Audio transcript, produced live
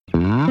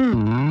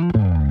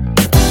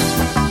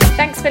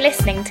Thanks for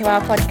listening to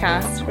our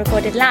podcast,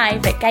 recorded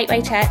live at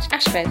Gateway Church,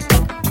 Ashford.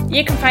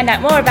 You can find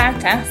out more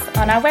about us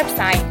on our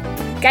website,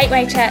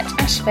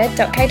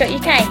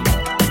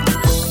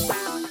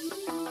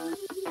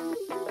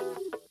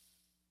 gatewaychurchashford.co.uk.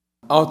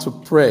 How to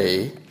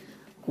pray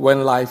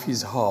when life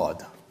is hard.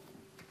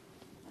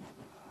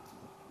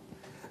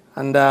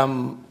 And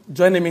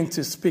joining me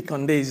to speak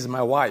on this is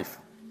my wife.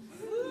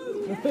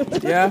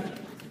 Yeah?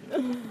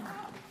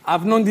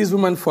 I've known this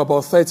woman for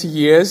about 30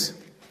 years.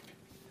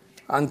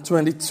 And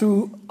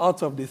 22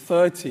 out of the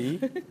 30,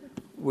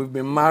 we've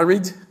been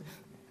married.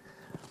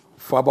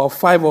 For about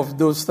 5 of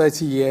those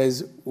 30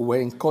 years, we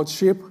were in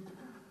courtship.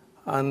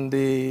 And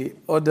the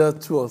other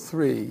 2 or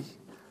 3,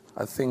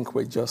 I think,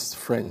 were just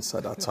friends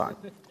at that time.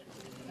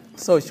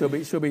 So she'll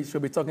be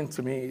talking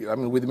to me,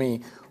 with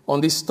me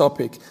on this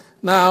topic.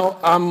 Now,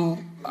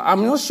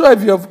 I'm not sure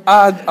if you've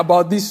heard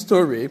about this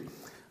story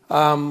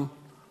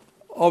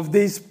of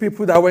these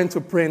people that went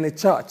to pray in a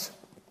church.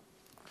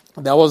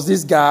 There was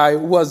this guy who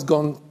was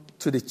gone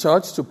to the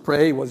church to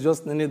pray. He was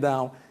just kneeling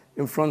down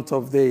in front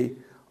of the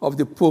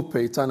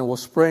pulpit and he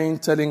was praying,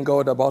 telling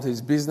God about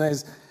his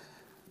business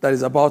that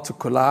is about to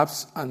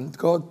collapse. And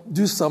God,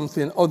 do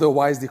something,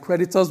 otherwise the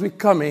creditors will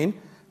come in,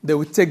 they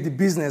will take the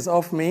business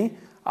off me.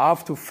 I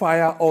have to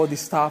fire all the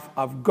staff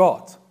I've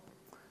got.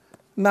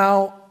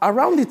 Now,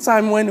 around the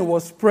time when he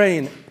was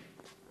praying,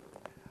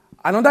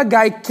 another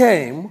guy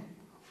came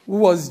who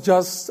was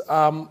just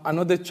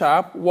another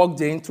chap,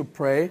 walked in to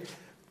pray,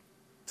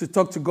 to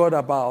talk to God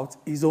about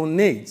his own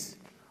needs.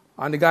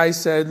 And the guy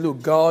said,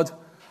 look, God,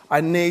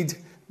 I need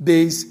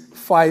these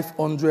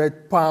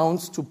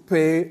 £500 to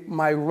pay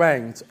my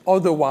rent.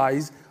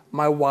 Otherwise,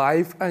 my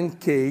wife and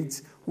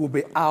kids will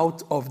be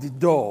out of the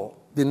door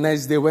the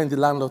next day when the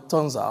landlord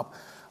turns up.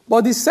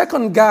 But the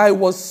second guy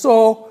was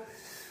so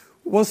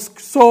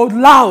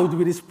loud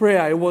with his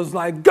prayer. It was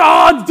like,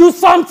 God, do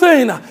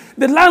something.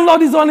 The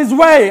landlord is on his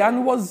way. And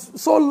it was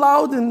so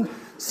loud and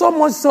so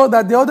much so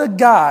that the other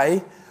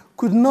guy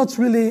could not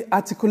really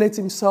articulate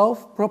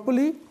himself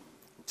properly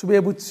to be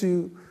able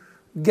to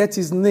get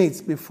his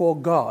needs before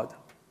God.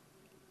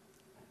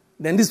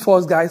 Then this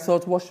first guy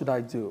thought, what should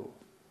I do?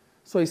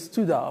 So he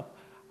stood up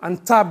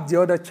and tapped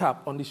the other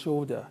chap on the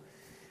shoulder.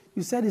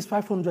 You said it's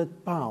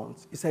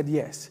 £500. He said,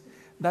 yes.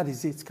 That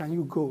is it. Can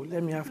you go?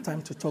 Let me have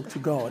time to talk to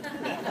God.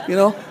 You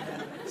know?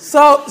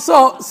 So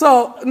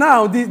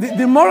now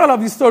the moral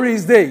of the story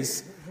is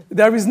this.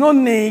 There is no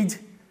need,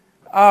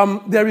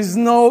 there is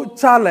no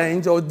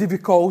challenge or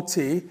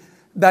difficulty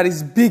that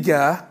is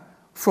bigger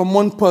from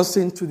one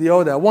person to the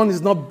other. One is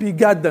not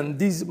bigger than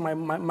this.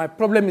 My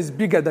problem is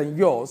bigger than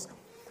yours.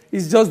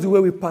 It's just the way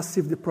we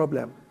perceive the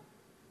problem.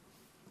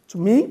 To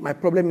me, my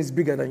problem is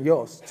bigger than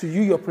yours. To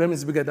you, your problem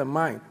is bigger than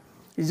mine.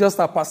 It's just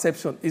our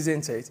perception,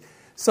 isn't it?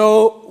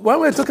 So when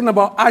we're talking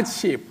about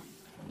hardship,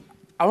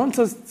 I want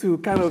us to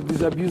kind of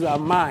disabuse our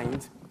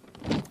mind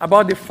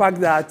about the fact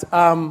that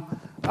I'm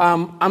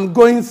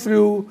going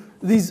through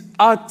this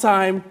hard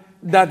time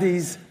that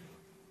is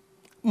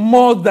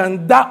more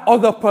than that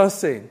other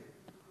person.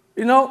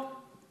 You know,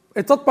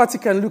 a third party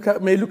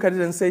may look at it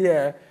and say,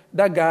 yeah,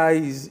 that guy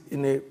is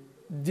in a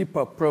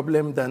deeper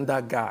problem than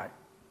that guy.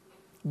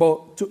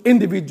 But to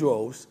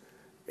individuals,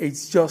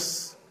 it's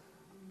just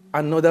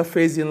another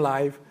phase in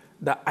life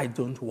that I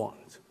don't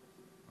want.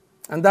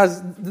 And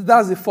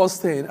that's the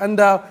first thing. And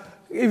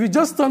if you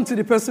just turn to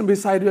the person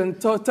beside you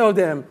and tell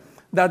them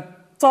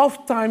that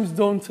tough times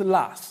don't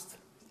last.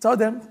 Talk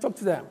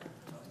to them.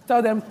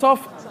 Tell them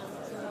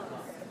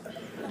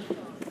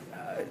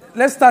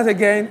let's start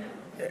again.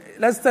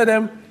 Let's tell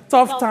them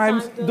tough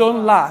times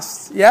don't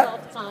last. Yeah?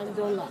 Tough times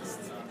don't last.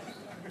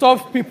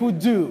 Tough people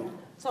do.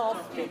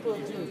 Tough people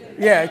do.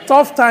 Yeah,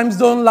 tough times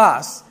don't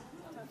last.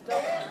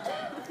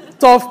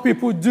 Tough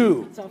people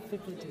do. Tough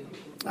people do.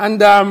 And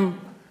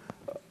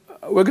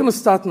we're going to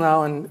start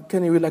now, and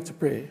Kenny, we'd like to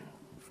pray.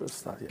 First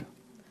start, yeah.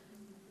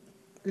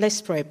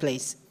 Let's pray,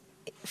 please.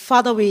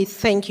 Father, we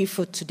thank you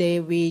for today.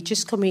 We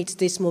just commit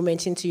this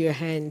moment into your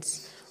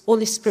hands.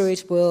 Holy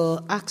Spirit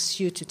will ask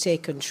you to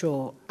take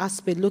control.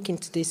 As we look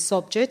into this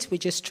subject, we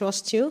just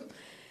trust you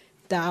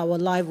that our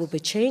life will be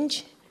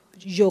changed,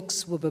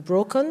 yokes will be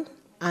broken,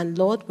 and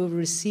Lord, will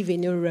receive a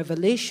new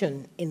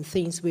revelation in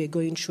things we're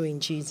going through in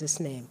Jesus'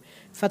 name.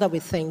 Father, we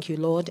thank you,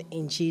 Lord.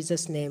 In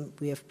Jesus' name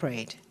we have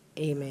prayed.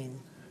 Amen.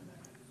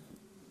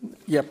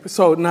 Yep.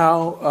 So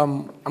now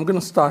I'm going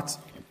to start,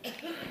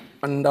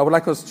 and I would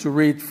like us to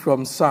read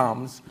from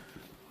Psalms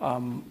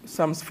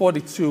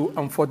 42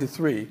 and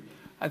 43.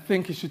 I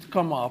think it should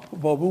come up,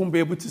 but we won't be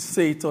able to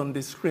see it on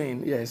the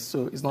screen. Yes,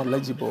 so it's not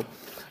legible.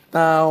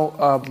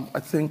 Now, I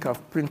think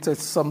I've printed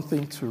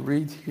something to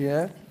read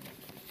here.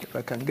 If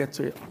I can get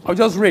to it. I'll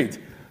just read.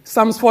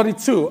 Psalms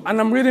 42, and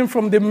I'm reading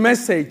from the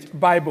Message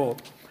Bible.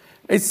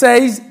 It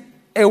says,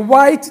 a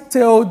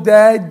white-tailed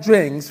deer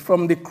drinks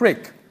from the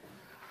creek.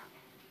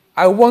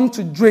 I want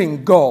to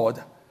drink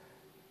God.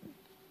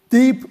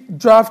 Deep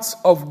draughts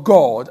of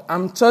God.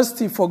 I'm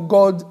thirsty for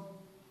God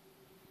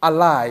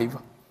alive.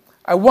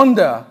 I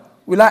wonder,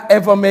 will I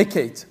ever make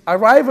it?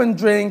 Arrive and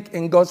drink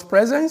in God's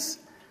presence?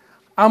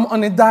 I'm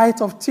on a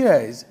diet of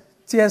tears.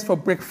 Tears for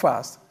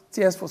breakfast,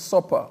 tears for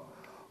supper.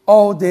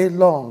 All day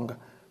long,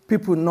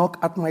 people knock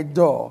at my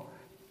door,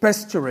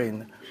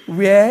 pestering,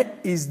 where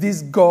is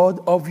this God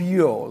of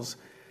yours?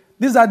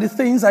 These are the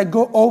things I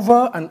go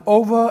over and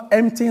over,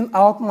 emptying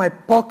out my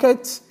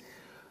pocket,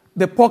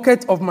 the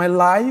pocket of my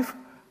life.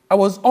 I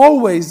was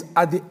always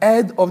at the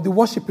head of the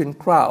worshiping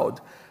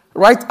crowd,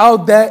 right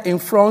out there in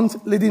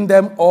front, leading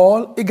them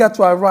all, eager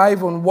to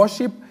arrive on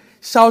worship,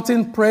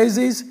 shouting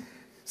praises,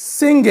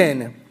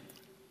 singing,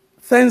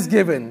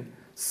 thanksgiving,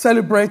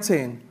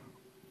 celebrating,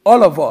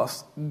 all of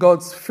us,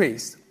 God's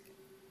face.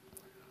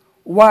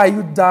 Why are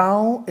you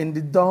down in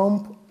the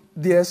dump,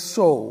 dear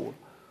soul?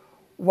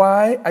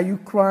 Why are you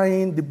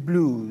crying the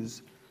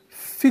blues?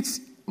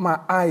 Fix my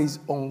eyes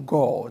on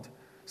God.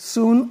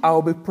 Soon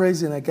I'll be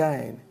praising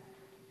again.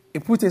 He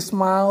put a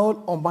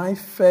smile on my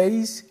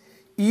face.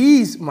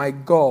 He is my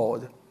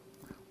God.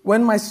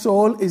 When my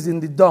soul is in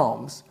the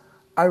dumps,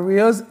 I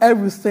realize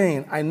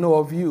everything I know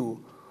of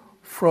you,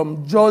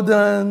 from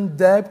Jordan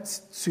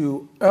depth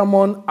to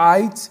Hermon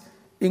height,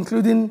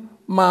 including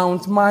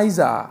Mount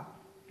Mizar.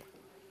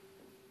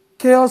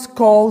 Chaos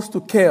calls to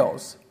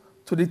chaos,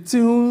 to the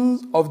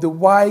tunes of the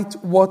white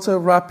water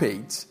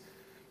rapids.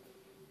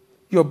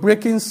 Your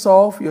breaking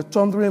surf, your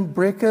thundering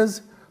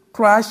breakers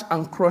crash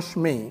and crush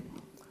me.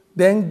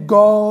 Then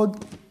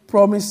God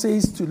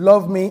promises to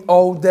love me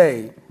all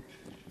day.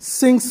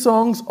 Sing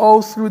songs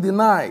all through the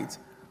night.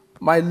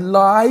 My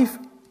life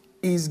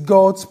is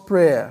God's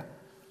prayer.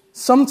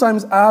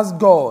 Sometimes ask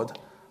God,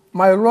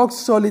 my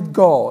rock-solid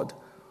God,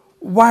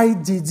 why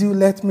did you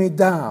let me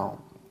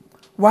down?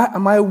 Why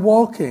am I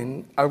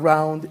walking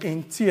around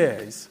in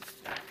tears?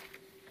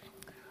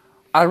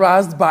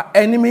 Harassed by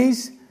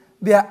enemies,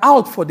 they are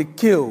out for the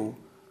kill.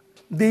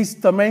 These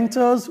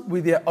tormentors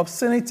with their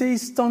obscenity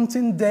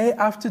stunting day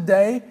after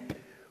day,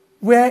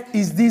 where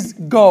is this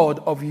God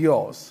of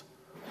yours?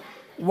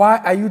 Why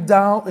are you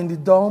down in the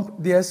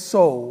dump, dear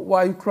soul?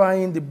 Why are you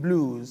crying the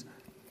blues?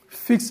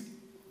 Fix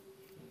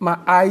my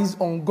eyes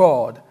on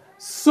God.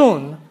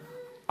 Soon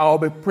I'll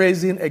be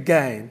praising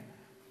again.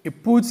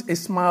 It puts a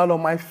smile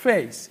on my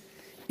face.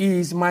 He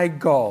is my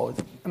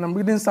God. And I'm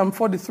reading Psalm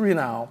 43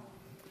 now.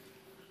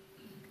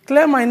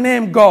 Clear my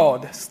name,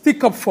 God.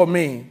 Stick up for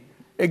me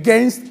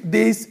against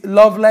these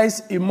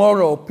loveless,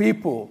 immoral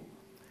people.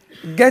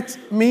 Get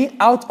me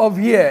out of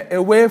here,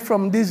 away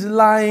from these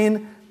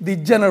lying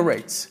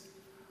degenerates.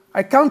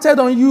 I counted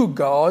on you,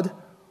 God.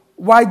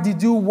 Why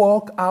did you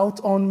walk out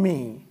on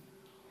me?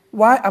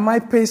 Why am I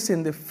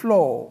pacing the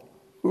floor,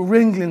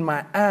 wringing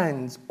my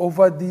hands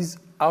over these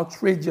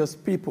outrageous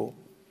people?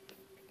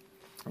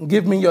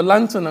 Give me your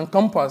lantern and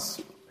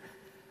compass.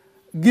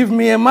 Give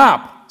me a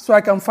map so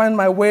I can find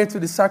my way to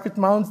the sacred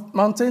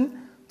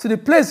mountain, to the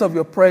place of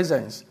your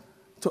presence,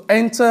 to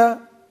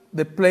enter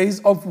the place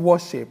of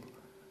worship,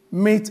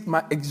 meet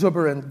my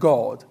exuberant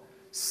God,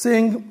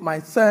 sing my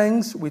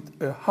thanks with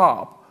a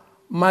harp.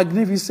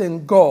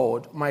 Magnificent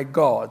God, my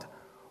God,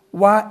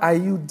 why are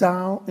you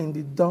down in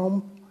the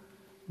dump,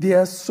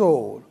 dear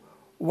soul?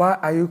 Why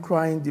are you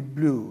crying the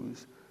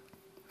blues?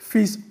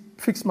 Fix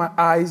my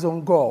eyes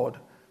on God.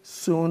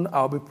 Soon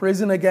I'll be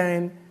praising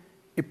again.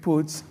 It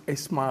puts a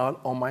smile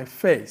on my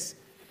face.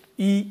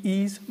 He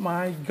is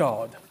my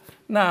God.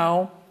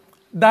 Now,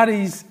 that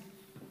is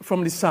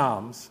from the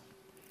Psalms.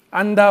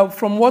 And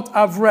from what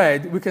I've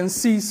read, we can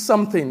see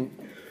something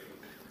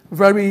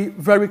very,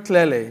 very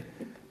clearly.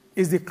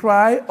 Is the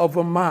cry of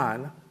a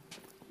man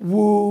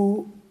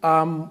who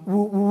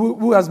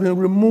has been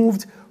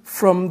removed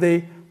from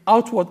the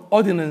outward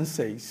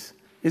ordinances.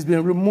 He's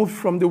been removed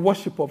from the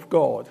worship of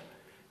God.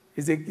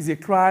 Is a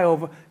cry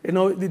of,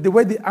 the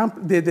way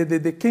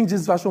the King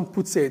James Version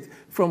puts it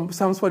from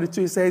Psalms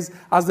 42, it says,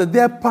 as the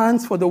deer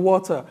pants for the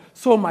water,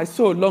 so my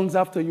soul longs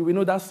after you. We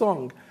know that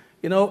song.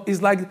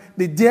 It's like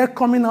the deer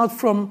coming out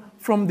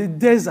from the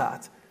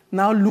desert,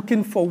 now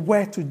looking for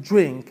where to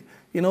drink.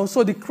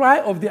 So the cry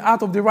of the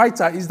heart of the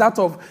writer is that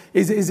of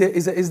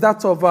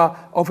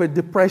a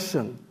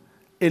depression,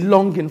 a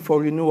longing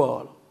for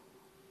renewal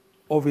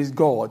of his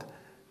God.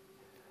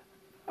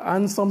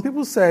 And some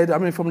people said,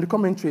 from the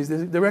commentaries,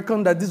 they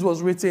reckon that this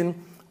was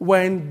written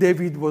when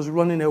David was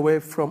running away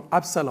from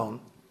Absalom.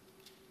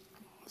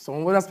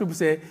 Some other people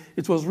say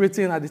it was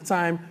written at the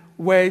time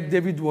where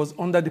David was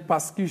under the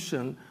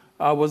persecution,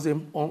 was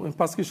in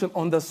persecution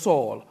under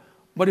Saul.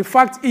 But the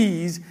fact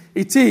is,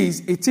 it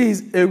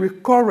is a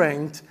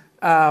recurrent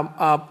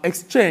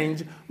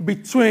exchange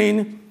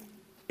between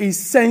his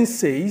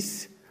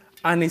senses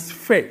and his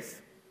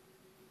faith.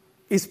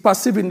 He's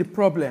perceiving the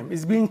problem.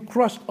 He's being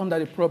crushed under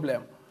the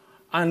problem.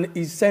 And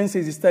his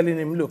senses is telling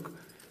him, look,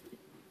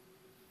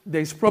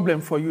 there's a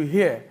problem for you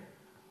here.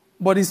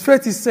 But his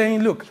faith is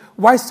saying, look,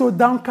 why so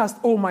downcast,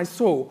 O my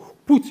soul?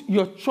 Put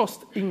your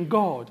trust in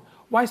God.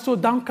 Why so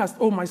downcast,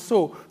 oh my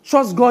soul?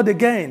 Trust God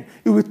again.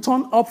 He will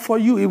turn up for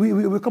you. He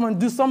will come and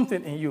do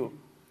something in you.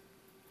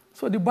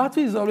 So the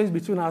battle is always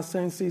between our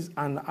senses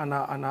and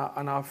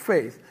our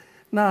faith.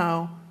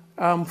 Now,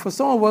 for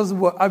some of us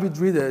who are avid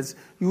readers,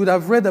 you would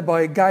have read about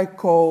a guy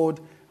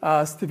called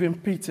Stephen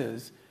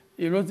Peters.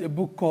 He wrote a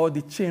book called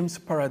The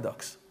Chimps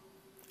Paradox.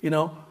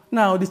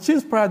 Now, the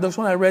Chimps Paradox,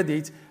 when I read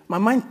it, my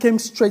mind came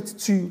straight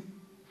to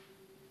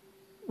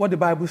what the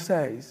Bible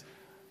says.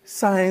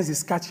 Science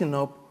is catching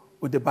up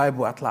with the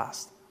Bible at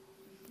last.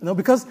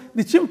 Because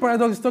the chimp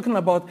paradox is talking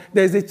about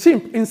there's a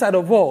chimp inside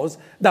of us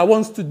that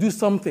wants to do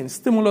something,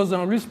 stimulus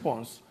and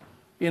response.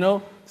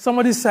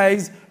 Somebody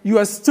says you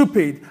are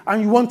stupid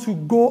and you want to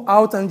go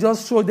out and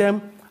just show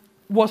them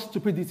what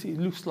stupidity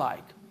looks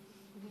like.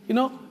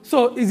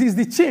 So it is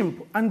the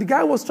chimp. And the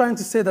guy was trying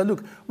to say that,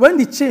 look, when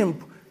the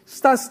chimp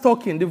starts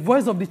talking, the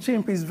voice of the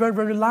chimp is very,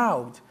 very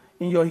loud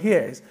in your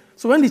ears.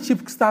 So when the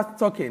chimp starts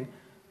talking,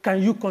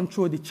 can you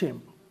control the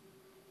chimp?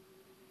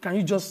 Can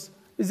you just...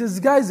 This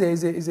guy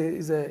is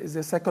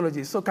a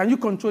psychologist. So can you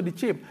control the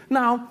chimp?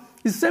 Now,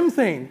 it's the same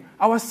thing.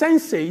 Our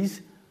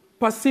senses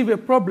perceive a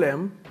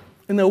problem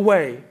in a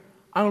way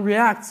and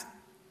react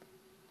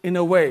in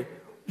a way.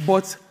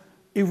 But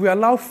if we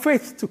allow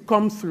faith to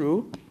come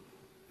through,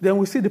 then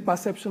we see the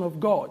perception of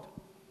God,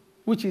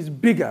 which is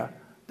bigger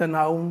than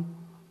our own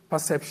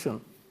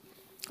perception.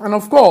 And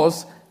of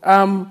course,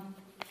 when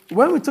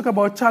we talk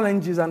about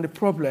challenges and the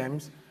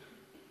problems,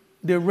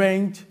 they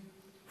range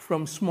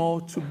from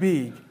small to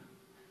big.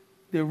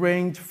 They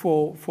range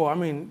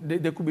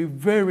there could be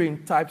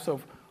varying types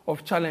of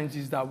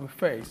challenges that we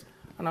face.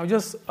 And I'll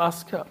just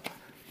ask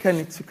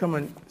Kenny to come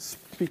and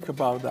speak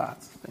about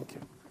that. Thank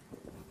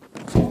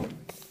you.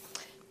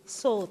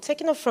 So,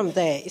 taking off from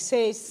there, it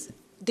says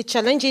the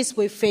challenges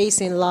we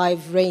face in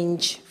life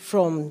range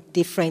from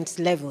different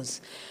levels.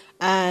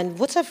 And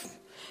what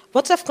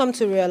I've come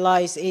to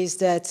realize is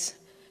that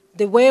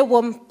the way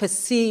one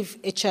perceives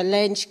a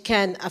challenge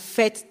can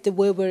affect the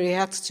way we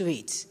react to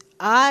it.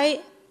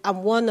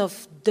 I'm one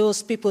of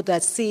those people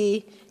that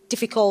see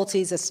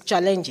difficulties as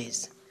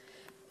challenges,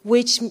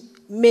 which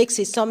makes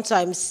it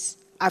sometimes,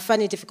 I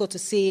find it difficult to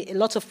see a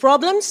lot of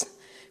problems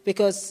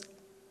because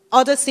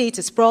others see it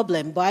as a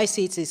problem, but I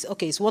see it as,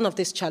 okay, it's one of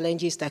these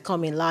challenges that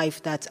come in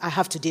life that I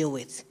have to deal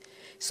with.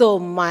 So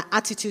my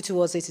attitude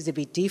towards it is a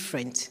bit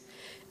different.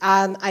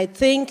 And I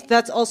think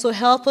that also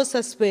helps us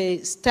as we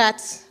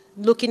start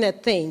looking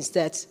at things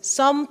that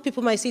some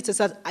people might see it as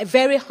a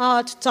very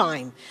hard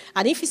time.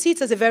 And if you see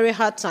it as a very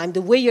hard time,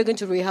 the way you're going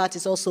to react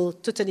is also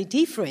totally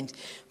different.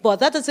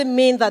 But that doesn't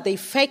mean that the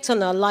effect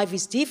on our life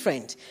is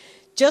different.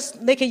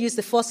 Just make use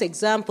the first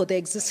example.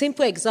 The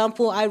simple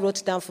example I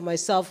wrote down for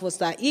myself was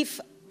that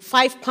if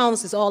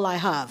 £5 is all I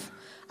have,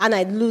 and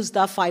I lose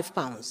that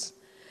 £5,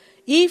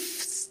 if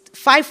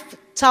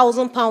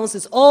 £5,000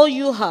 is all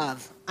you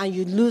have, and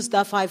you lose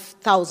that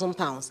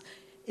 £5,000,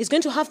 it's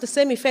going to have the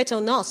same effect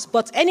on us.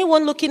 But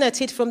anyone looking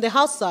at it from the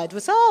outside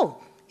will say,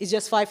 oh, it's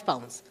just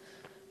 £5.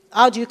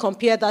 How do you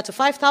compare that to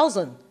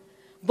 5,000?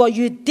 But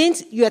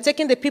you are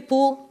taking the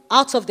people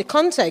out of the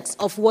context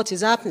of what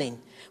is happening.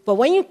 But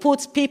when you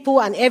put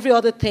people and every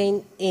other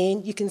thing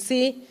in, you can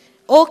see,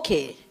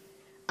 okay,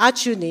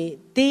 actually,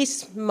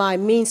 this might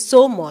mean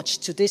so much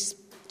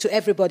to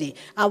everybody.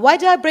 And why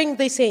do I bring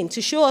this in?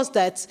 To show us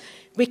that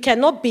we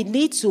cannot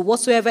belittle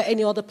whatsoever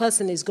any other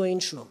person is going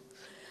through.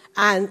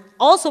 And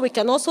also, we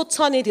can also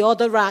turn it the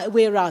other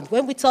way around.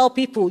 When we tell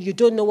people, you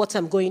don't know what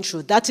I'm going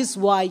through, that is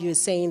why you're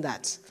saying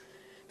that.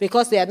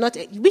 Because they are not,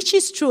 which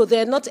is true,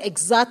 they're not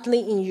exactly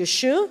in your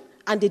shoe,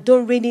 and they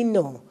don't really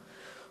know.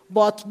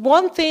 But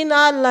one thing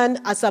I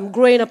learned as I'm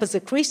growing up as a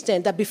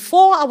Christian, that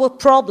before our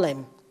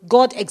problem,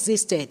 God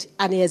existed,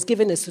 and he has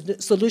given a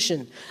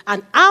solution.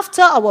 And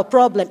after our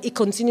problem, it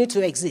continued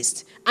to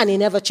exist, and it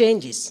never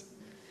changes.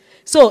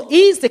 So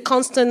he is the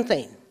constant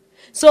thing.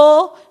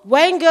 So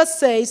when God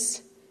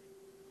says,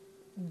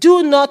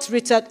 do not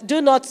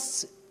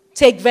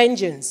take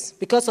vengeance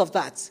because of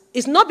that,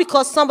 it's not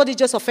because somebody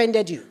just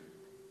offended you.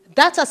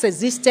 That has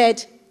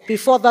existed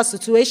before that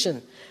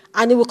situation,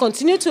 and it will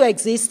continue to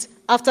exist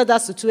after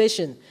that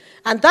situation.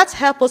 And that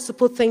helps us to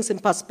put things in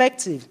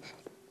perspective.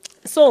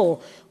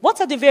 So, what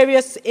are the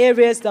various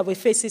areas that we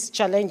face these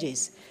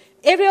challenges?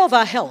 Area of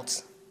our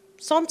health.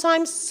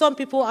 Sometimes some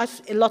people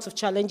have a lot of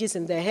challenges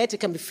in their head. It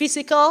can be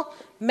physical,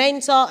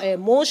 mental,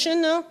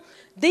 emotional.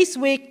 This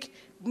week,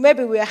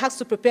 maybe we are asked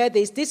to prepare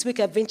this. This week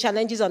have been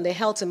challenges on the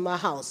health in my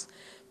house.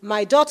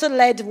 My daughter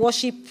led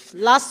worship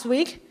last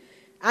week,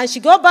 and she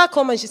got back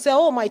home and she said,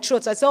 oh, my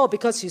throat. I said, oh,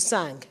 because you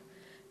sang.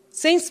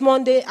 Since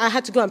Monday, I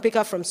had to go and pick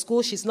her from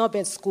school. She's not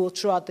been at school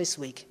throughout this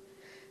week.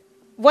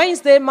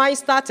 Wednesday, mine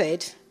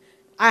started.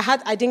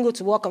 I didn't go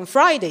to work on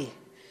Friday.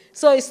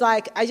 So it's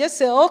like, I just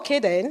say, okay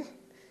then,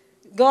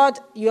 God,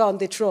 you're on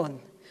the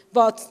throne.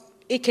 But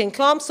it can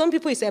come. Some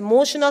people it's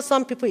emotional,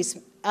 some people it's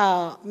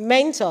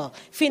mental.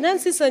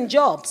 Finances and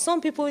jobs.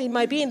 Some people, it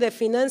might be in their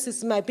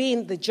finances, it might be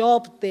in the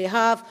job they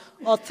have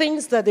or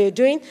things that they're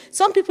doing.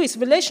 Some people it's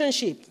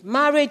relationship,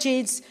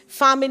 marriages,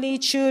 family,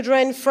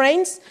 children,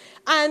 friends.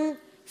 And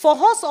for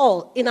us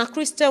all in our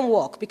Christian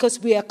walk, because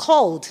we are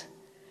called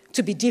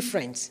to be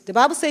different. The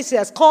Bible says he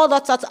has called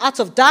us out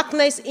of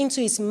darkness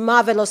into his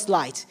marvelous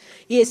light.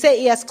 He said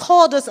he has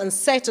called us and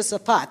set us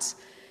apart.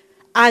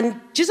 And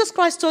Jesus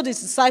Christ told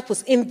his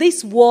disciples, in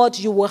this world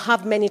you will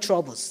have many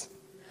troubles.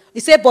 He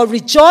said, but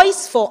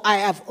rejoice, for I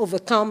have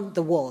overcome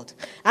the world.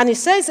 And it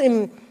says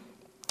in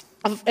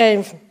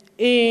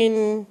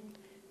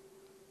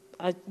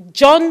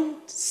John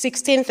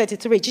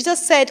 16:33,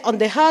 Jesus said, on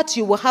the earth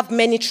you will have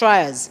many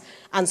trials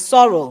and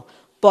sorrow,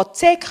 but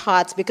take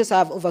heart because I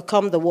have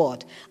overcome the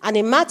world. And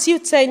in Matthew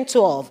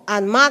 10:12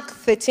 and Mark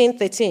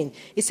 13:13,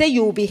 he said,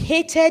 you will be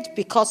hated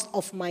because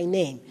of my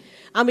name.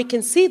 And we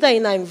can see that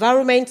in our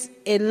environment,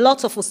 a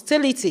lot of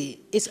hostility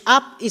is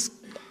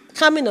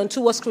coming on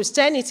towards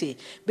Christianity.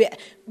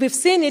 We've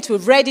seen it,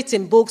 we've read it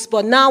in books,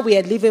 but now we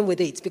are living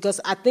with it.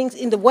 Because I think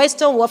in the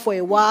Western world for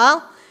a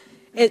while,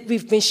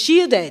 we've been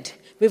shielded.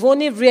 We've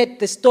only read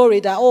the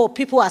story that,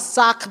 people are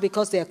sacked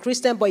because they are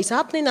Christian, but it's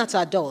happening at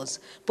our doors.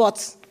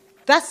 But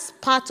that's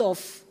part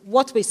of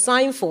what we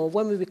sign for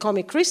when we become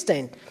a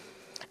Christian.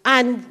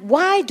 And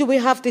why do we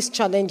have these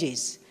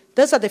challenges?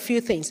 Those are the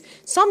few things.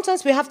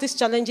 Sometimes we have these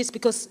challenges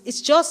because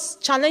it's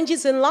just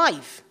challenges in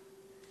life.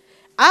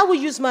 I will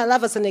use my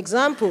life as an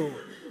example.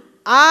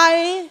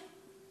 My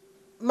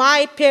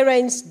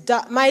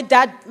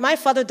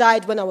father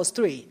died when I was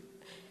 3.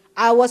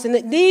 I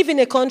live in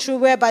a country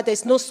whereby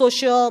there's no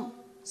social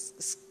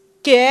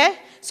care.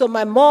 So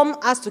my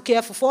mom has to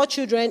care for 4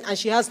 children and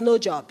she has no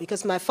job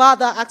because my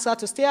father asked her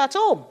to stay at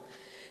home.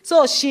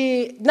 So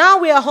now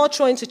we are all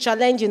trying to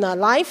challenge in our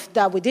life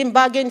that we didn't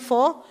bargain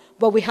for,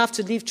 but we have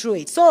to live through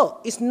it. So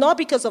it's not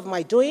because of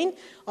my doing,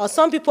 or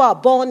some people are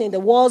born in the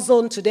war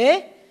zone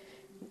today.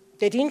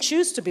 They didn't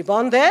choose to be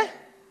born there.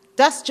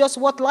 That's just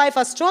what life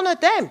has thrown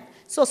at them.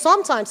 So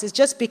sometimes it's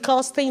just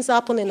because things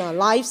happen in our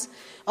lives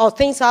or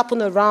things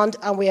happen around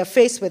and we are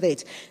faced with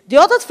it. The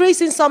other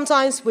reason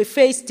sometimes we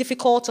face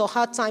difficult or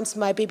hard times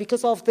might be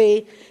because of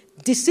the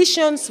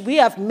decisions we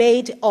have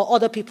made or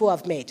other people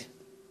have made.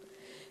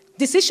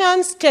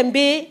 Decisions can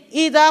be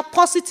either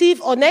positive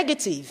or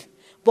negative.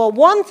 But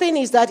one thing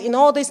is that in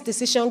all this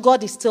decision,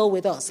 God is still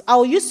with us. I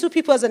will use 2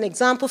 people as an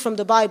example from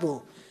the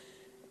Bible.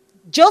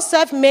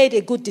 Joseph made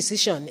a good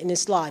decision in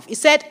his life. He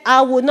said,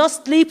 I will not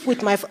sleep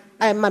with my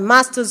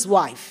master's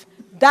wife.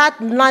 That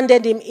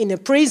landed him in a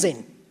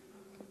prison.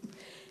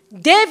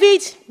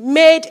 David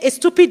made a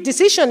stupid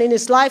decision in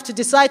his life to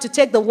decide to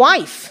take the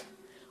wife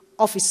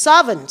of his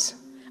servant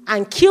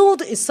and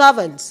killed his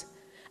servant.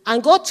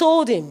 And God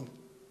told him,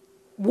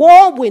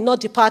 war will not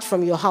depart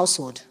from your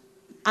household.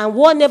 And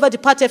war never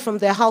departed from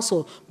their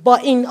household.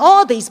 But in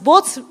all this,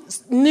 both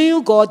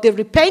knew God, they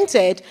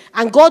repented,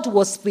 and God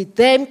was with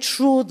them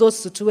through those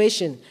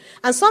situations.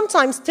 And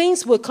sometimes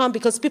things will come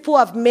because people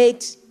have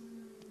made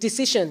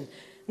decisions.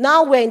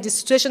 Now we're in the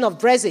situation of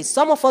Brexit.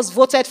 Some of us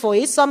voted for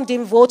it, some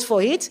didn't vote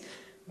for it,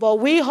 but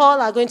we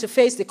all are going to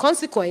face the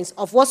consequence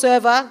of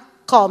whatsoever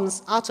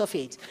comes out of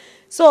it.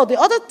 So the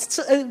other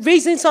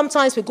reason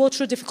sometimes we go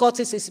through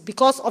difficulties is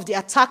because of the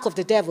attack of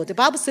the devil. The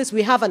Bible says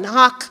we have an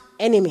arch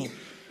enemy.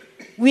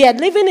 We are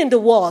living in the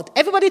world.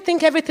 Everybody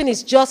thinks everything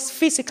is just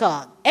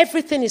physical.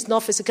 Everything is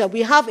not physical.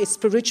 We have a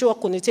spiritual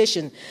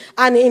connotation.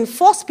 And in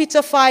 1 Peter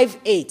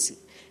 5:8,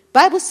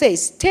 Bible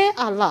says, stay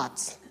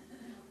alert.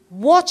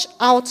 Watch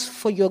out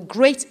for your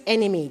great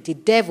enemy, the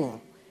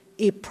devil.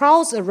 He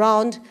prowls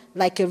around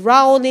like a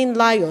roaring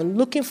lion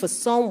looking for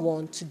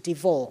someone to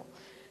devour.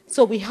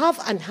 So we have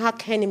an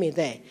arch enemy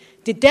there.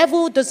 The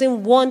devil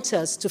doesn't want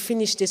us to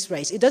finish this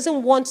race. He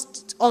doesn't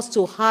want us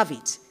to have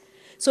it.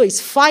 So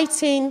he's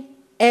fighting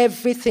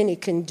everything he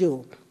can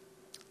do.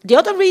 The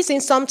other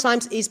reason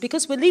sometimes is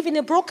because we live in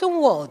a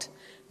broken world.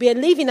 We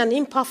live in an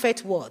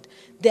imperfect world.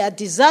 There are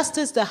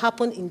disasters that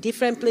happen in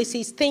different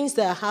places, things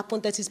that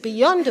happen that is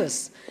beyond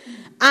us.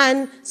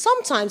 And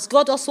sometimes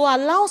God also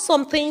allows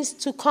some things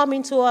to come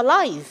into our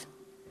life.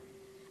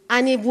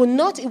 And it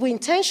will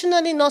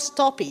intentionally not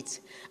stop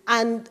it.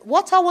 And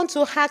what I want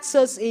to ask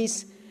us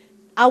is,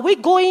 are we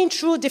going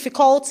through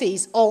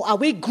difficulties or are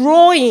we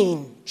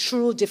growing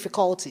through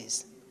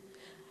difficulties?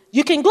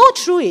 You can go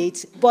through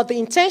it, but the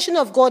intention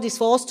of God is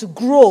for us to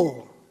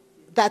grow,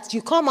 that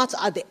you come out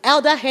at the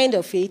elder end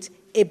of it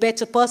a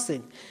better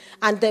person.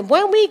 And then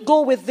when we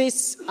go with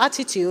this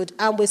attitude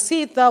and we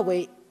see it that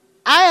way,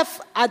 I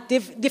have had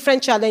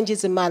different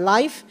challenges in my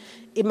life,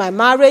 in my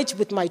marriage,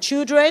 with my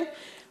children,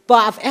 but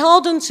I've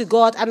held on to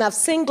God and I've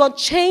seen God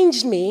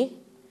change me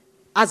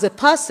as a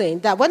person,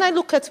 that when I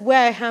look at where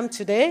I am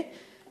today,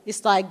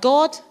 it's like,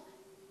 God,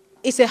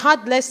 it's a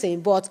hard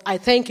lesson, but I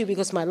thank you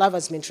because my life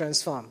has been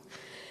transformed.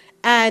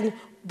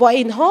 But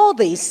in all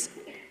these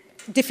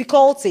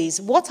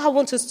difficulties, what I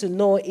want us to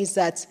know is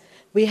that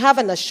we have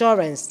an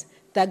assurance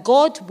that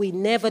God will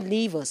never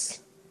leave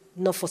us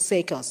nor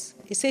forsake us.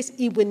 He says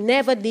he will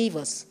never leave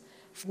us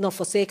nor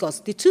forsake us.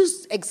 The 2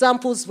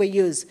 examples we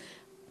use,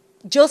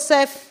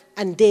 Joseph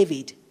and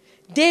David.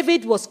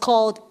 David was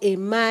called a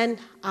man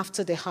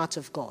after the heart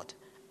of God,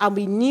 and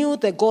we knew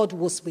that God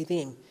was with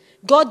him.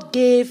 God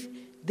gave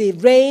the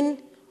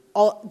reign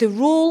or the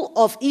rule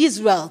of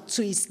Israel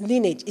to his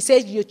lineage. He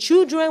said, your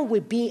children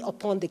will be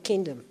upon the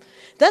kingdom.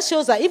 That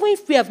shows that even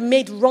if we have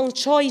made wrong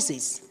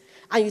choices,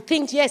 and you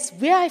think, yes,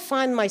 where I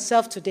find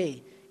myself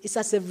today is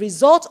as a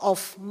result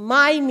of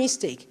my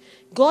mistake,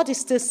 God is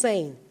still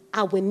saying,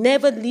 I will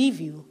never leave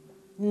you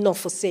not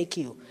forsake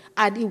you.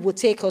 And it will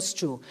take us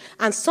through.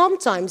 And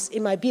sometimes it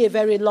might be a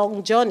very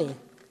long journey.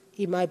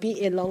 It might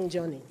be a long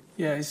journey.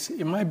 Yes,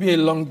 it might be a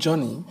long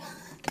journey.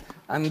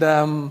 And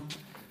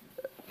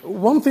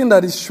one thing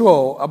that is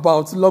sure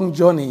about long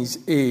journeys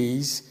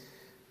is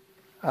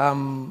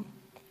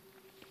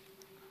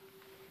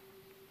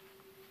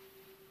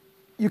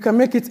you can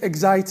make it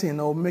exciting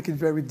or make it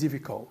very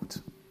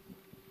difficult.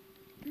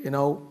 You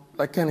know,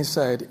 like Kenny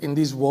said, in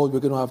this world we're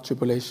going to have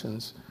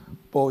tribulations.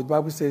 But the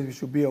Bible says we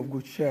should be of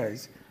good cheer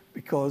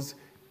because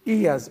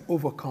he has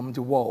overcome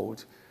the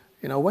world.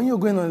 You know, when you're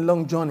going on a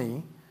long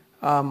journey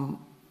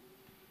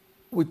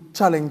with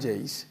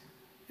challenges,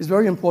 it's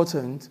very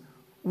important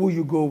who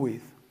you go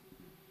with.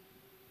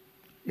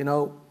 You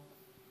know,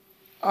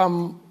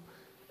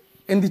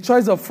 in the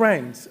choice of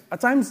friends,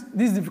 at times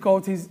these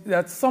difficulties, there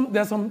are some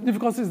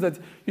difficulties that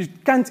you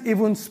can't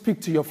even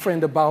speak to your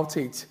friend about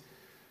it.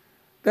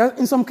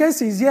 In some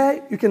cases,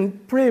 you can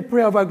pray a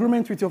prayer of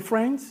agreement with your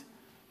friends.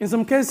 In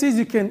some cases,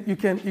 you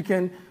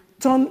can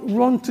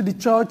run to the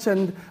church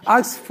and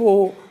ask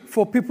for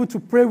people to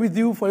pray with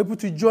you, for people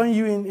to join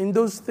you in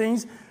those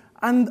things.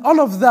 And all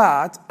of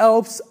that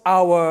helps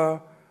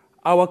our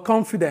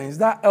confidence.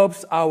 That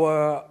helps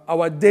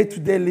our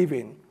day-to-day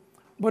living.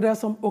 But there are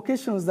some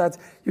occasions that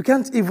you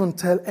can't even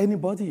tell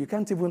anybody. You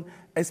can't even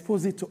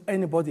expose it to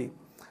anybody.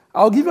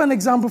 I'll give you an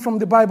example from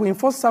the Bible. In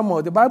 1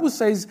 Samuel, the Bible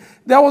says,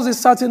 there was a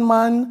certain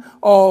man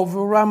of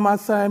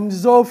Ramathaim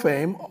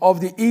Zophim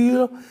of the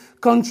hill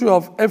country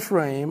of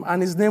Ephraim,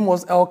 and his name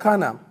was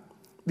Elkanah,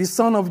 the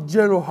son of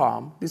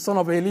Jeroham, the son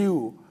of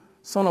Elihu,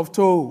 son of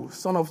Tohu,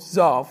 son of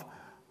Zoph,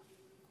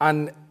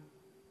 an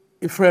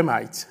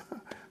Ephraimite.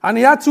 And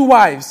he had 2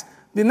 wives.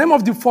 The name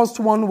of the first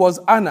one was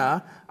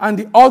Anna, and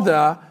the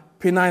other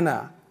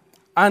Peninnah.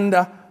 And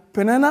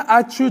Peninnah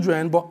had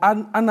children, but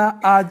Anna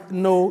had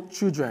no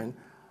children.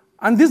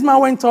 And this man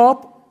went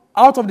up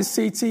out of the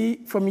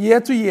city from year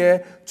to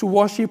year to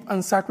worship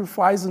and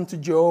sacrifice unto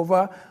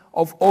Jehovah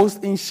of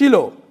hosts in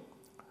Shiloh.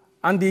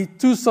 And the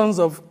 2 sons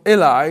of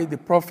Eli, the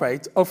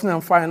prophet, Hophni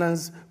and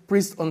Phinehas,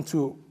 priest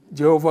unto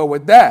Jehovah, were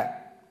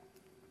there.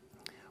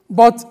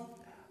 But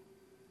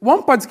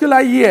one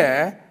particular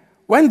year,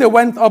 when they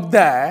went up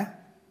there,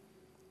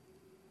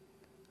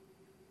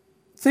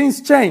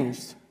 things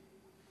changed.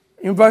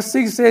 In verse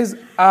 6 it says,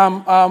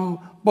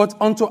 but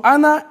unto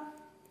Anna,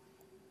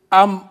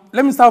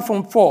 let me start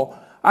from 4.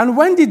 And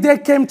when the day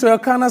came to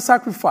Elkanah's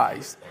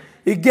sacrifice,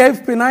 he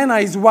gave Peninnah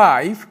his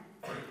wife,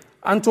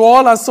 and to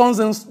all her sons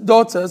and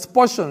daughters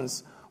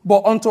portions.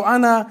 But unto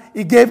Anna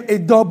he gave a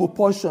double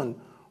portion,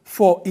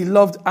 for he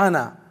loved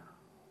Anna.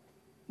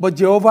 But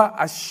Jehovah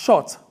has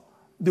shut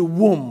the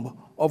womb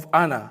of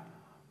Anna.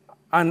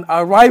 And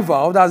her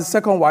rival, that's the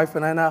second wife,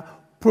 Peninnah,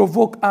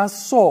 provoked her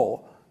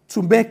sore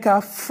to make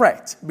her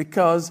fret,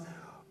 because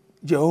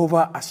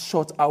Jehovah has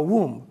shut her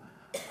womb.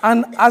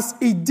 And as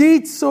he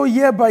did so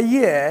year by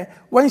year,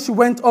 when she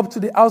went up to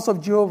the house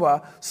of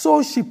Jehovah,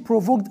 so she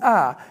provoked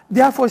her.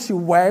 Therefore she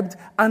wept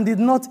and did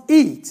not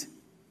eat.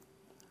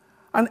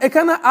 And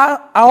Elkanah,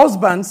 her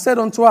husband, said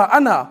unto her,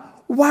 Anna,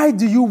 why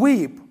do you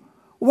weep?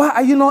 Why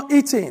are you not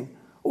eating?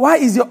 Why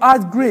is your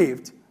heart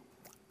grieved?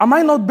 Am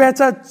I not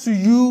better to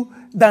you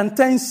than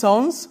 10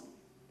 sons?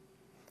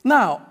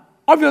 Now,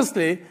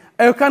 obviously,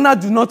 Elkanah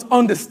do not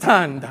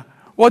understand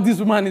what this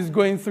woman is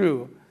going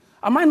through.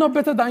 Am I not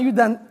better than you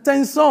than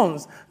 10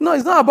 sons? No,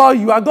 it's not about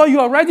you. I got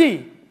you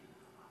already.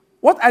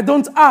 What I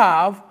don't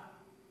have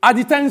are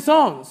the 10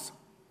 sons.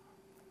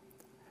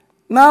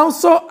 Now,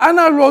 so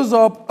Anna rose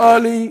up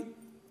early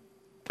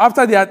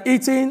after they had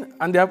eaten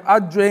and they have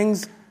had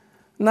drinks.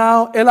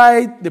 Now,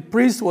 Eli, the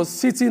priest, was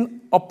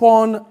sitting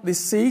upon the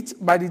seat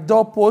by the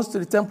doorpost to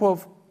the temple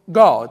of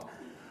God.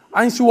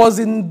 And she was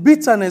in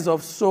bitterness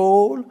of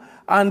soul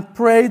and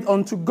prayed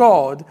unto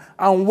God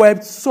and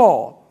wept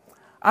sore.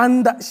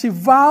 And she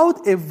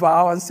vowed a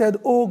vow and said,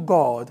 O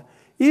God,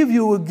 if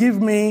you will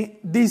give me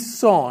this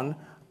son,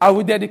 I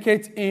will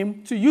dedicate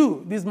him to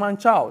you, this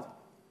man-child.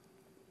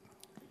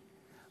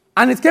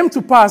 And it came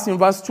to pass in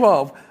verse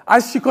 12,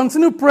 as she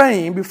continued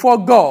praying before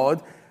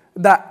God,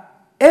 that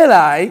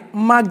Eli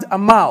marked her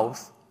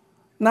mouth.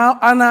 Now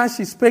Anna,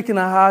 she spake in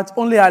her heart,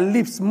 only her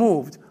lips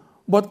moved,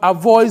 but her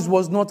voice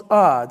was not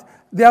heard.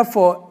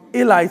 Therefore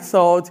Eli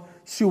thought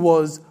she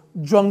was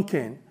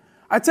drunken.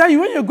 I tell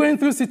you, when you're going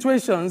through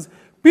situations,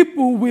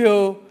 people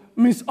will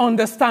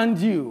misunderstand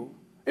you.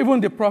 Even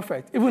the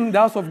prophet, even in the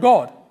house of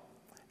God.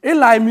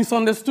 Eli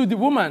misunderstood the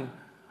woman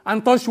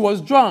and thought she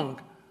was drunk.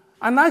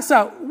 And asked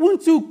her,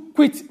 won't you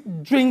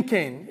quit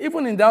drinking?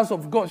 Even in the house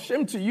of God,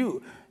 shame to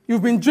you.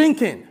 You've been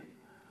drinking.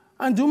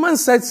 And the woman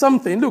said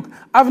something. Look,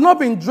 I've not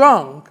been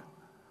drunk.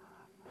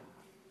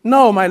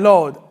 No, my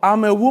Lord,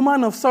 I'm a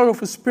woman of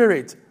sorrowful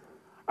spirit.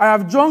 I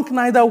have drunk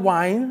neither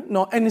wine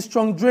nor any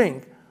strong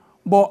drink,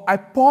 but I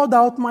poured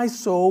out my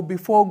soul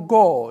before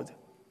God.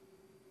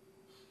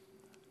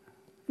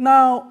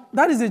 Now,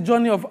 that is the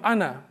journey of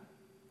Anna,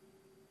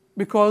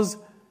 because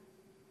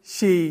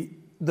she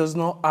does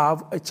not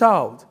have a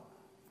child.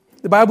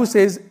 The Bible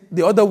says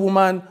the other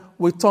woman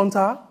will taunt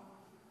her.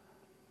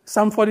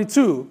 Psalm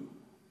 42,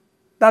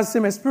 that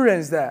same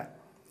experience there.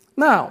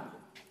 Now,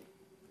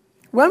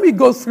 when we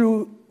go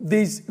through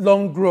this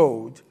long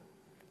road,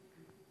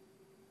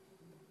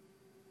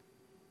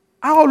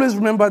 I always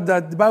remember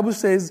that the Bible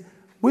says,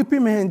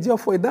 weeping may endure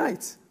for a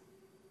night,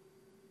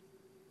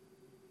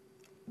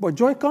 but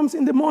joy comes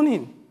in the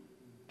morning.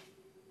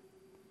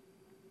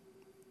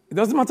 It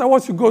doesn't matter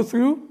what you go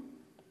through.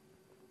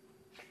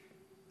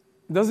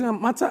 It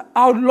doesn't matter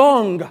how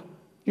long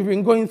you've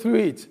been going through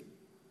it.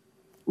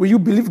 Will you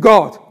believe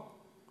God?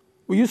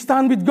 Will you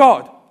stand with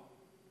God?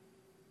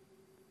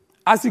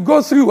 As you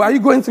go through, are you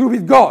going through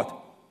with God?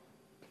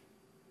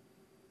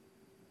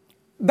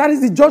 That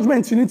is the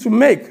judgment you need to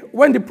make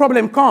when the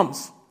problem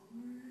comes.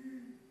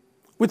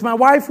 With my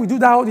wife, we do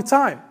that all the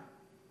time.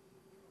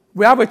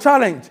 We have a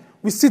challenge.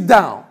 We sit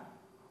down.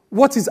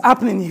 What is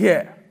happening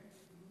here?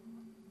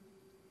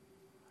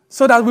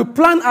 So that we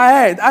plan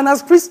ahead. And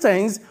as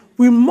Christians,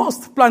 we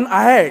must plan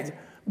ahead.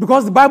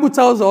 Because the Bible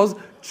tells us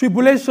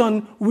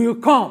tribulation will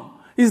come.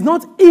 It's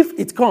not if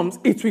it comes,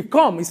 it will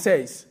come, it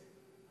says.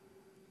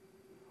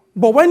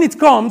 But when it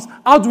comes,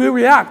 how do we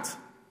react?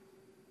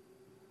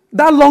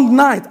 That long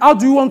night, how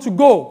do you want to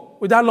go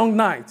with that long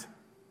night?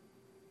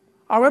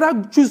 I'd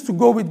rather choose to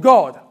go with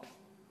God.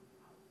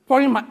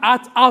 Pouring my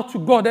heart out to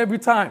God every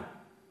time.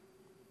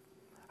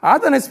 I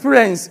had an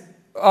experience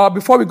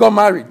before we got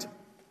married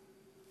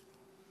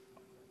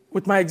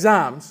with my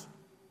exams.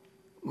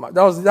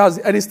 That was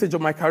the early stage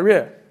of my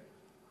career.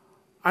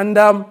 And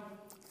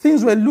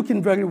things were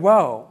looking very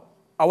well.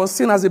 I was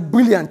seen as a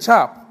brilliant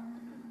chap.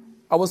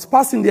 I was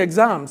passing the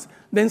exams.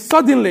 Then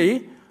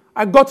suddenly,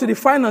 I got to the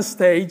final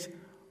stage,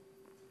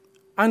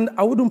 and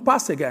I wouldn't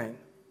pass again.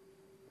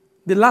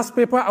 The last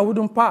paper, I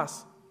wouldn't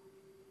pass.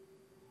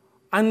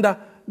 And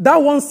that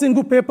one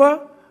single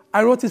paper,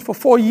 I wrote it for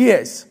 4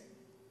 years.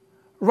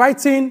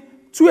 Writing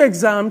 2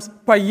 exams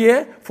per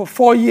year for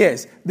 4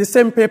 years, the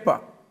same paper.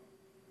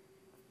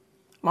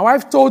 My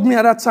wife told me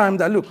at that time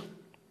that, look,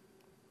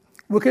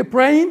 we keep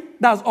praying,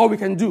 that's all we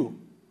can do.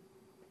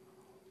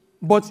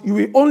 But you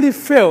will only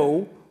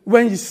fail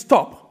when you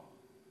stop.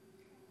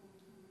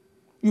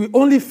 You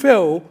will only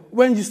fail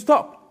when you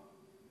stop.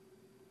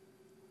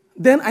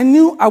 Then I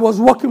knew I was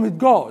working with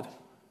God.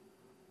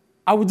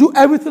 I would do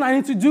everything I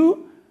need to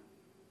do.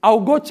 I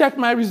would go check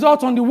my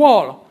result on the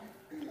wall.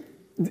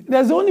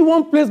 There's only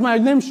one place my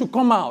name should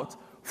come out,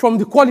 from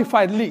the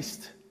qualified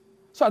list.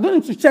 So I don't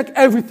need to check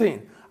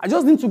everything. I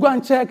just need to go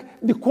and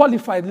check the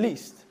qualified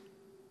list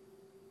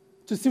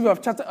to see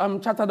if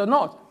I'm chartered or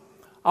not.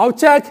 I'll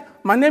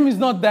check, my name is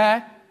not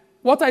there.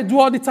 What I do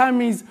all the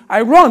time is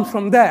I run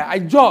from there. I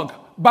jog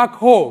back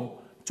home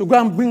to go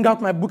and bring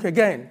out my book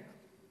again.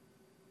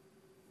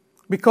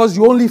 Because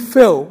you only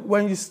fail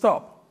when you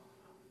stop.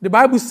 The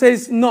Bible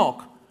says,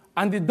 knock,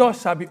 and the door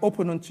shall be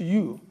opened unto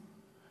you.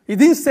 It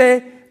didn't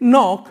say,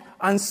 knock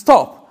and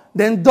stop,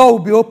 then door will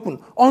be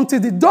open. Until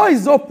the door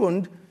is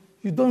opened,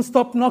 you don't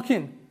stop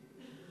knocking.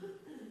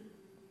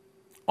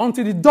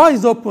 Until the door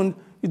is opened,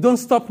 you don't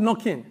stop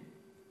knocking.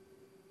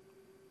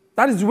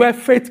 That is where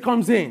faith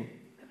comes in.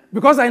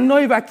 Because I know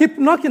if I keep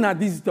knocking at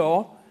this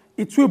door,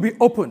 it will be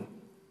open.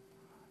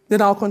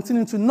 Then I'll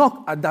continue to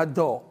knock at that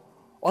door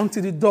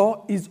until the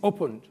door is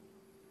opened.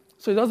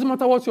 So it doesn't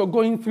matter what you're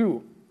going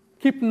through.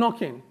 Keep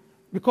knocking,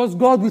 because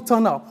God will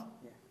turn up.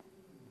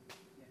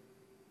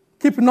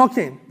 Keep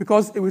knocking,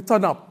 because it will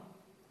turn up.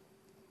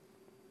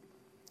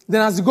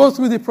 Then as you go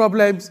through the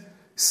problems,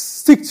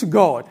 stick to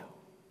God.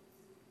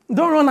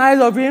 Don't run ahead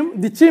of him.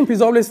 The chimp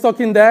is always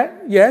talking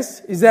there.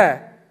 Yes, he's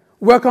there.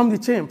 Welcome the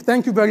chimp.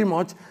 Thank you very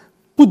much.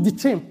 Put the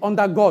chimp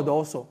under God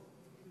also.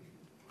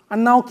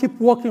 And now keep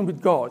walking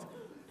with God.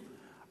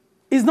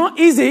 It's not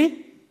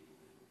easy.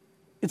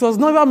 It was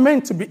never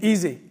meant to be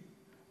easy.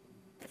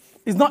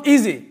 It's not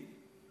easy.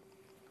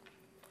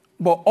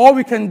 But all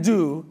we can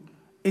do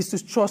is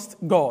to trust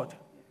God.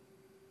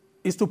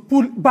 Is to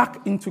pull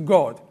back into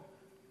God.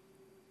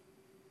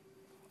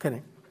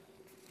 Okay.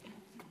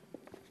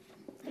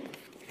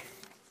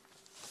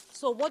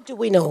 So what do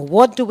we know?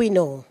 What do we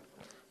know?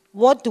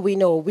 What do we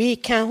know? We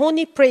can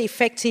only pray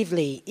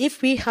effectively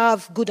if we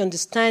have good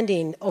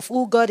understanding of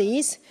who God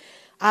is.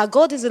 Our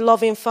God is a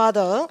loving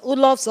Father who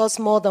loves us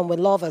more than we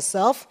love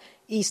ourselves.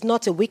 He is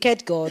not a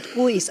wicked God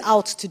who is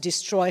out to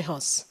destroy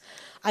us.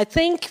 I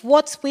think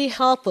what will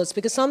help us,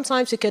 because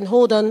sometimes we can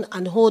hold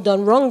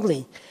on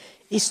wrongly,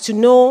 is to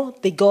know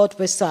the God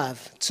we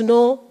serve. To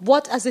know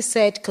what has he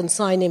said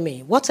concerning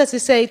me? What has he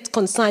said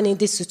concerning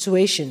this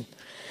situation?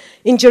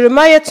 In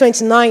Jeremiah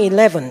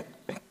 29:11,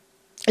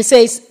 it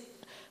says,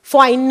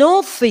 "For I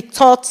know the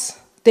thoughts,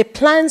 the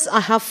plans I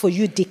have for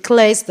you,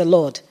 declares the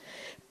Lord.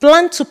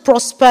 Plan to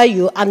prosper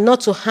you and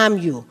not to harm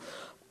you.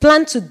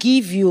 Plan to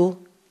give you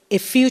a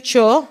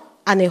future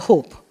and a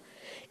hope."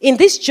 In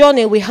this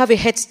journey, we have a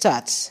head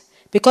start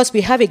because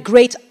we have a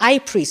great high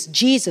priest,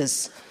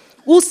 Jesus,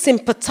 who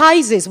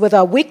sympathizes with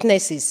our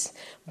weaknesses,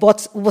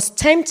 but was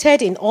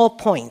tempted in all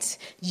points,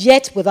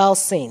 yet without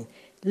sin.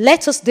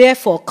 Let us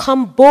therefore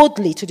come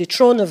boldly to the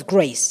throne of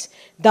grace,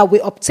 that we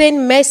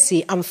obtain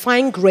mercy and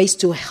find grace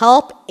to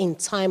help in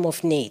time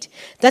of need.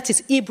 That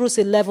is Hebrews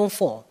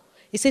 11:4.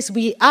 It says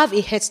we have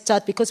a head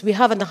start because we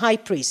have an high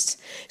priest.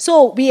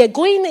 So we are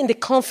going in the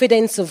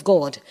confidence of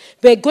God.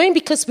 We are going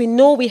because we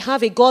know we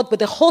have a God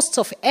with the host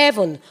of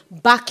heaven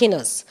backing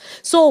us.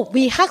 So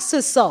we ask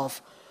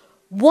ourselves,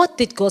 what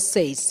did God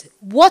say?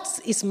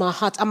 What is my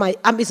heart?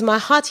 Is my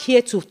heart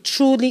here to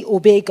truly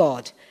obey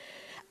God?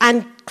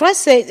 And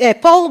Christ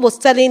said, Paul was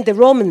telling the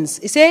Romans,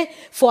 he said,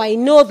 for I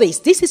know this.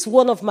 This is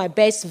one of my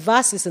best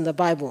verses in the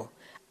Bible.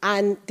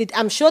 And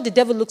I'm sure the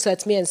devil looks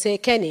at me and says,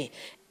 Kenny,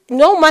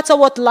 no matter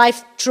what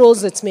life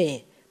throws at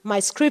me, my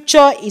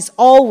scripture is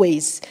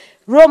always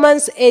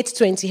Romans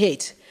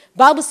 8:28.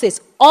 Bible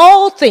says,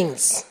 all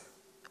things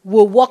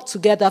will work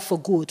together for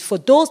good for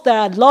those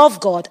that love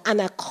God and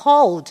are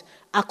called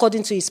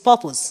according to his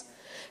purpose.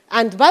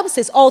 And the Bible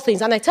says all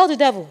things. And I tell the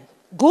devil,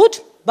 good,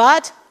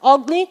 bad,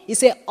 ugly, he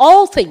said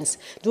all things.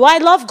 Do I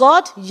love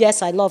God?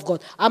 Yes, I love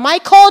God. Am I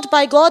called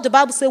by God? The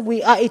Bible says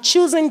we are a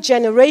chosen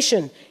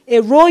generation, a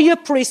royal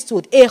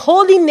priesthood, a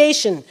holy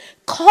nation,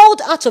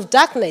 called out of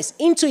darkness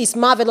into his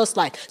marvelous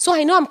light. So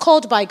I know I'm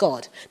called by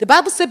God. The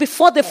Bible says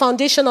before the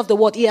foundation of the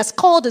world, he has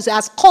called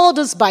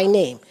us by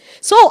name.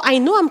 So I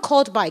know I'm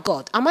called by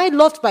God. Am I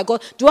loved by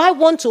God? Do I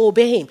want to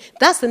obey him?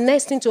 That's the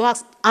next thing to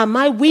ask. Am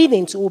I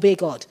willing to obey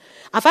God?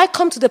 Have I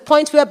come to the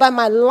point whereby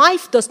my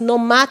life does not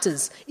matter?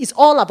 It's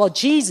all about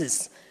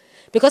Jesus.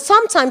 Because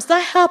sometimes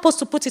that helps us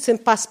to put it in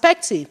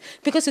perspective.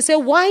 Because you say,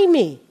 why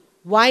me?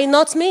 Why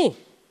not me?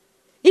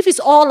 If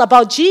it's all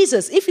about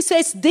Jesus, if he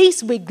says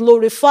this, we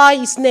glorify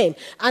his name.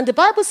 And the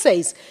Bible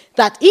says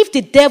that if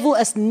the devil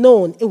has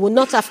known, it will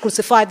not have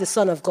crucified the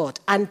Son of God.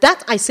 And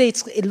that, I say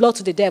it's a lot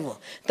to the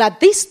devil. That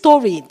this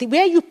story, the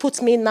way you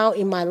put me now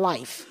in my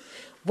life,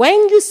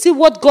 when you see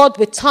what God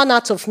will turn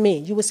out of me,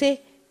 you will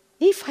say,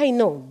 if I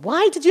know,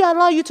 why did you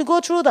allow you to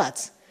go through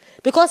that?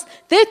 Because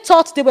they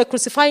thought they were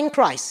crucifying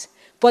Christ.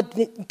 But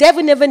the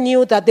devil never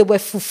knew that they were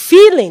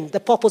fulfilling the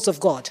purpose of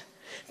God.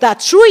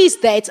 That through his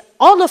death,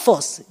 all of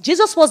us,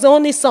 Jesus was the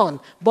only son,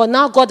 but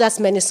now God has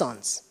many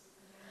sons.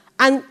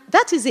 And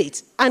that is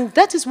it. And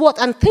that is what,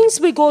 and things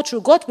we go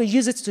through, God will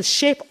use it to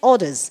shape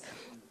others.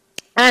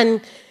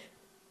 And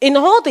in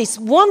all this,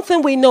 one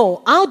thing we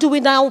know, how do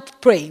we now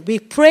pray? We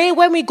pray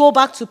when we go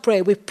back to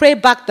pray. We pray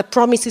back the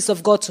promises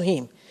of God to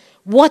him.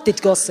 What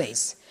did God say?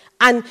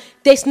 And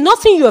there's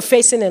nothing you are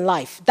facing in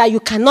life that you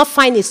cannot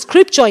find a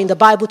scripture in the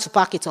Bible to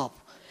back it up.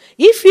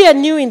 If you are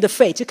new in the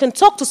faith, you can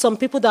talk to some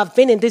people that have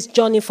been in this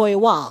journey for a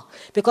while,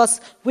 because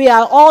we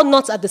are all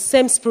not at the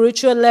same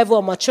spiritual level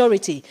of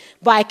maturity.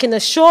 But I can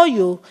assure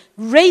you,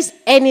 raise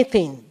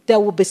anything, there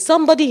will be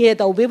somebody here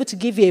that will be able to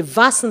give you a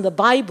verse in the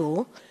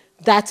Bible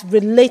that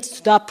relates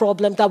to that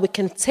problem that we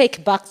can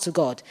take back to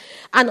God.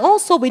 And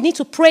also we need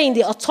to pray in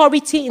the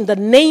authority in the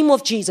name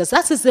of Jesus.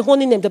 That is the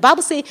holy name. The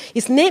Bible says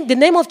the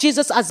name of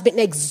Jesus has been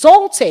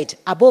exalted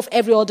above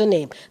every other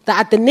name. That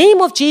at the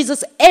name of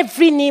Jesus,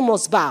 every knee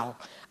must bow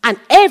and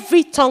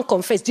every tongue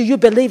confess. Do you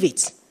believe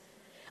it?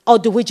 Or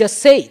do we just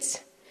say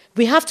it?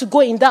 We have to go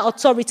in that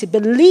authority,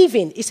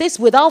 believing. It says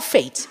without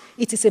faith,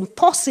 it is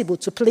impossible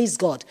to please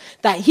God.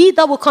 That he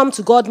that will come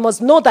to God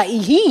must know that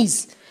he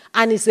is.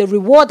 And it's a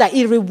reward that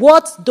he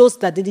rewards those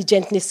that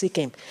diligently seek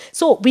him.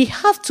 So we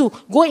have to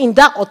go in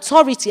that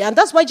authority. And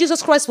that's why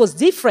Jesus Christ was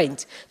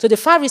different to the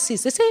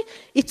Pharisees. They say,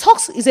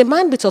 he's a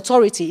man with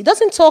authority. He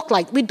doesn't talk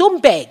like, we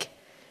don't beg.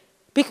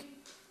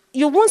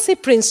 You won't see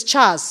Prince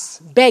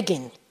Charles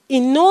begging. He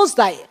knows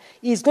that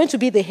he's going to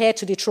be the heir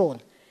to the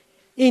throne.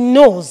 He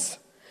knows.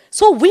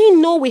 So we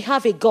know we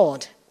have a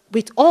God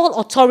with all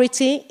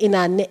authority in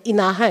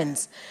our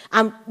hands.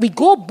 And we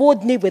go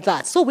boldly with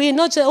that. So we're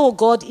not just, oh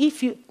God,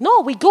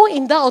 No, we go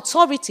in that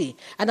authority.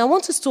 And I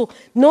want us to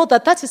know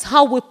that that is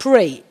how we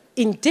pray.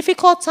 In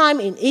difficult time,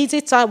 in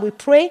easy time, we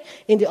pray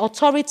in the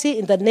authority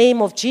in the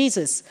name of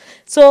Jesus.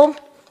 So,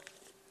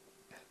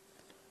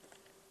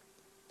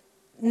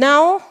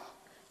 now,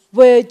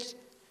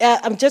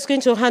 I'm just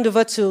going to hand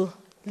over to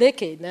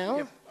Leke now.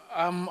 Yep.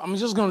 I'm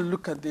just going to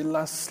look at the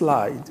last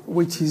slide,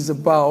 which is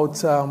about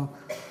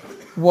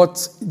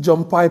what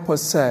John Piper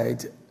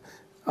said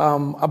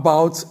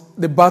about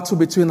the battle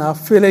between our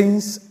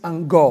feelings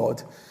and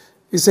God.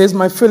 He says,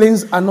 my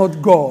feelings are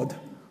not God.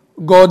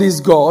 God is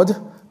God.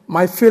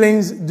 My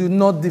feelings do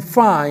not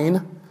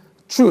define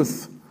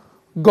truth.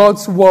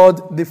 God's word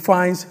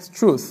defines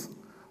truth.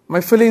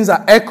 My feelings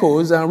are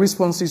echoes and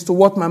responses to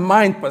what my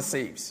mind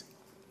perceives.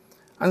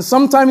 And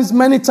sometimes,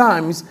 many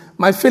times,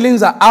 my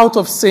feelings are out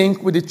of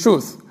sync with the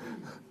truth.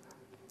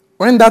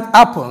 When that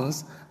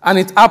happens, and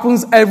it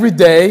happens every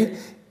day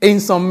in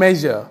some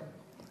measure,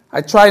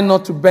 I try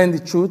not to bend the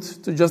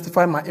truth to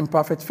justify my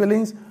imperfect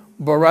feelings,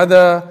 but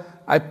rather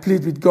I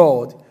plead with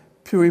God,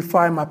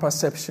 purify my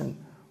perception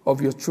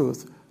of your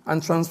truth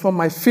and transform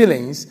my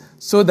feelings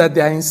so that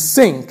they are in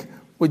sync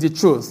with the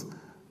truth.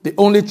 The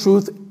only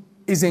truth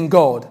is in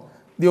God.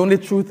 The only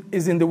truth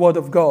is in the Word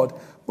of God.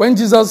 When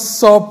Jesus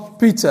saw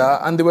Peter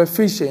and they were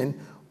fishing,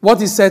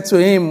 what he said to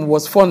him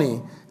was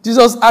funny.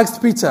 Jesus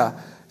asked Peter,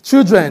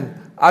 children,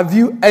 have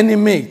you any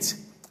meat?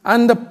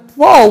 And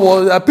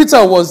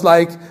Peter was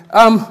like,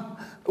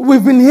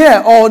 We've been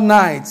here all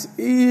night.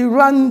 He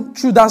ran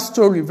through that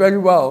story very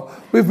well.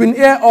 We've been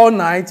here all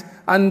night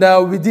and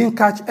we didn't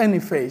catch any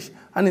fish.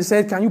 And he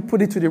said, can you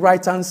put it to the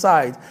right-hand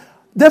side?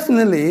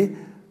 Definitely,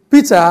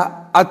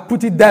 Peter had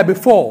put it there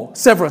before,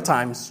 several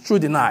times through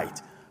the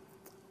night.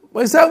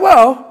 But he said,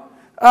 well,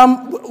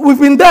 we've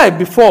been there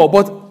before,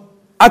 but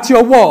at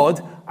your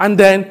word, and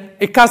then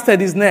he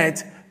casted his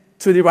net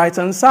to the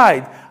right-hand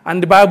side.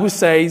 And the Bible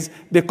says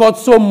they caught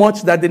so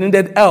much that they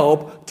needed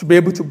help to be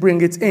able to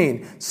bring it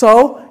in.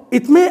 So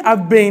it may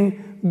have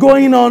been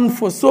going on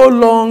for so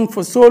long.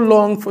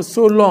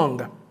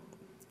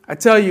 I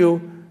tell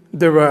you,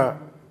 there are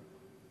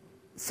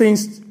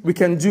things we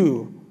can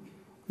do.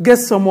 Get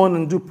someone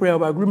and do prayer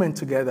of agreement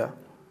together.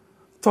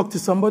 Talk to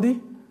somebody,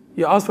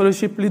 your house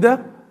fellowship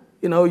leader,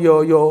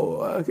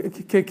 your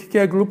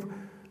care group.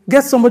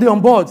 Get somebody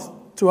on board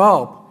to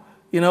help.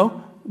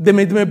 They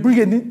may bring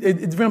a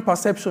different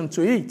perception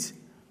to it.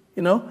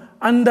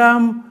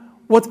 And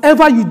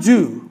whatever you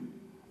do,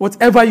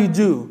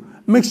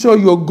 make sure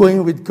you're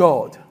going with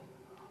God.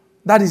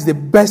 That is the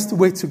best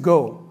way to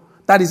go.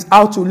 That is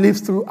how to live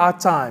through our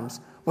times.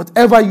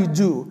 Whatever you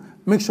do,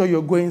 make sure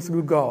you're going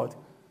through God.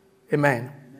 Amen.